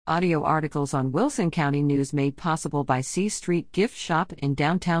Audio articles on Wilson County News made possible by C Street Gift Shop in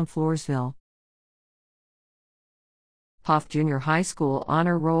downtown Floresville. Poth Junior High School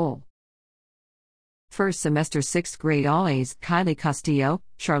Honor Roll. First semester 6th grade All A's: Kylie Castillo,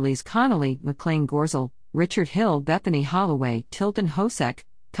 Charlize Connolly, McLean Gorzel, Richard Hill, Bethany Holloway, Tilton Hosek,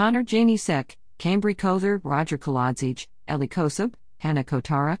 Connor Janisek, Cambry Kother, Roger Kolodzic, Ellie Kosub, Hannah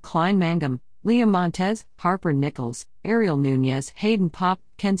Kotara, Klein Mangum, Leah Montez, Harper Nichols, Ariel Nunez, Hayden Pop,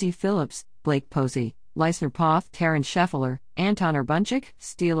 Kenzie Phillips, Blake Posey, Leisner Poth, Taryn Scheffler, Anton Urbunchik,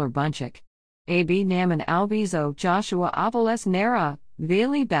 Steele Urbunchik, A.B. Naman Albizo, Joshua Avales Nera,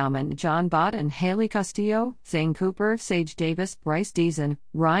 Bailey Bauman, John Bodden, Haley Castillo, Zane Cooper, Sage Davis, Bryce Deason,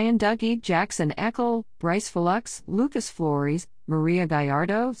 Ryan Dougie, Jackson Eckel, Bryce Felux, Lucas Flores, Maria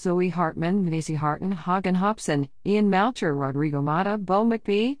Gallardo, Zoe Hartman, Macy Harton, Hagen Hobson, Ian Malcher, Rodrigo Mata, Bo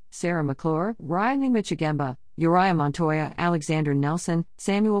McBee, Sarah McClure, Riley Michigemba, Uriah Montoya, Alexander Nelson,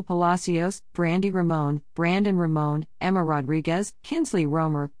 Samuel Palacios, Brandy Ramon, Brandon Ramon, Emma Rodriguez, Kinsley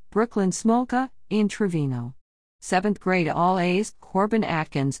Romer, Brooklyn Smolka, Ian Trevino. 7th grade All A's: Corbin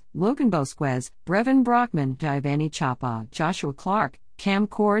Atkins, Logan Bosquez, Brevin Brockman, Giovanni Chapa, Joshua Clark, Cam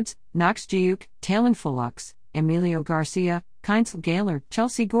Cords, Knox Giuk, Talon Fulux, Emilio Garcia, Keinsel Gaylor,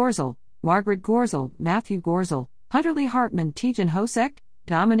 Chelsea Gorzel, Margaret Gorzel, Matthew Gorzel, Hunter Lee Hartman, Tejan Hosek,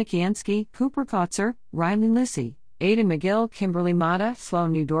 Dominic Yansky, Cooper Kotzer, Riley Lissy, Aiden McGill, Kimberly Mata,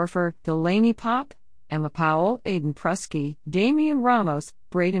 Sloan Newdorfer, Delaney Pop, Emma Powell, Aiden Prusky, Damian Ramos,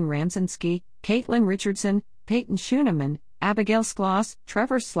 Braden Ramsensky, Caitlin Richardson, Peyton Schuneman, Abigail Skloss,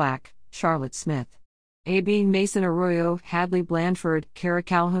 Trevor Slack, Charlotte Smith, A.B. Mason Arroyo, Hadley Blandford, Kara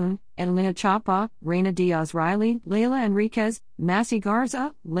Calhoun, Edelina Chapa, Reina Diaz-Riley, Layla Enriquez, Massey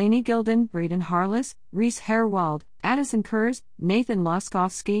Garza, Lainey Gilden, Braden Harless, Reese Herwald, Addison Kurz, Nathan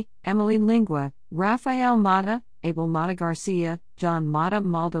Loskovsky, Emily Lingua, Rafael Mata, Abel Mata Garcia, John Mata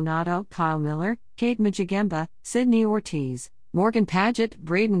Maldonado, Kyle Miller, Kate Michigemba, Sydney Ortiz, Morgan Paget,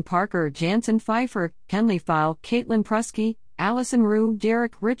 Braden Parker, Jansen Pfeiffer, Kenley File, Caitlin Prusky, Allison Rue,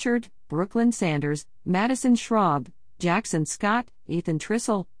 Derek Richard, Brooklyn Sanders, Madison Schraub, Jackson Scott, Ethan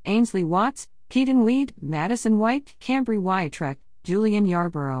Trissel, Ainsley Watts, Keaton Weed, Madison White, Cambry Wyattrek, Julian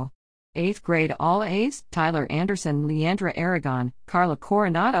Yarborough. 8th grade All A's: Tyler Anderson, Leandra Aragon, Carla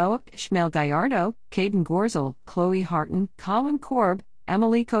Coronado, Ishmael Gallardo, Caden Gorzel, Chloe Harton, Colin Korb,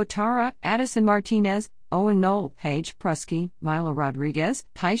 Emily Kotara, Addison Martinez, Owen Knoll, Paige Prusky, Milo Rodriguez,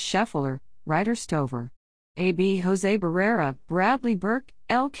 Tice Scheffler, Ryder Stover, A.B. Jose Barrera, Bradley Burke,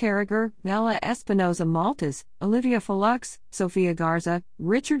 El Carragher, Bella Espinoza Maltas, Olivia Felux, Sophia Garza,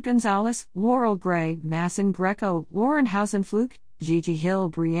 Richard Gonzalez, Laurel Gray, Masson Greco, Lauren Hausenfluke, Gigi Hill,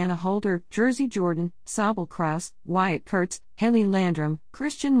 Brianna Holder, Jersey Jordan, Sabel Kraus, Wyatt Kurtz, Haley Landrum,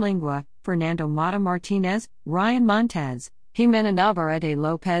 Christian Lingua, Fernando Mata Martinez, Ryan Montez, Jimena Navarrete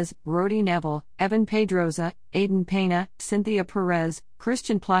Lopez, Brody Neville, Evan Pedroza, Aiden Pena, Cynthia Perez,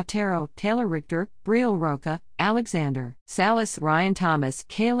 Christian Platero, Taylor Richter, Briel Roca, Alexander Salas, Ryan Thomas,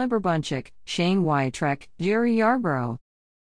 Caleb Urbunchik, Shane Wyattrek, Jerry Yarborough.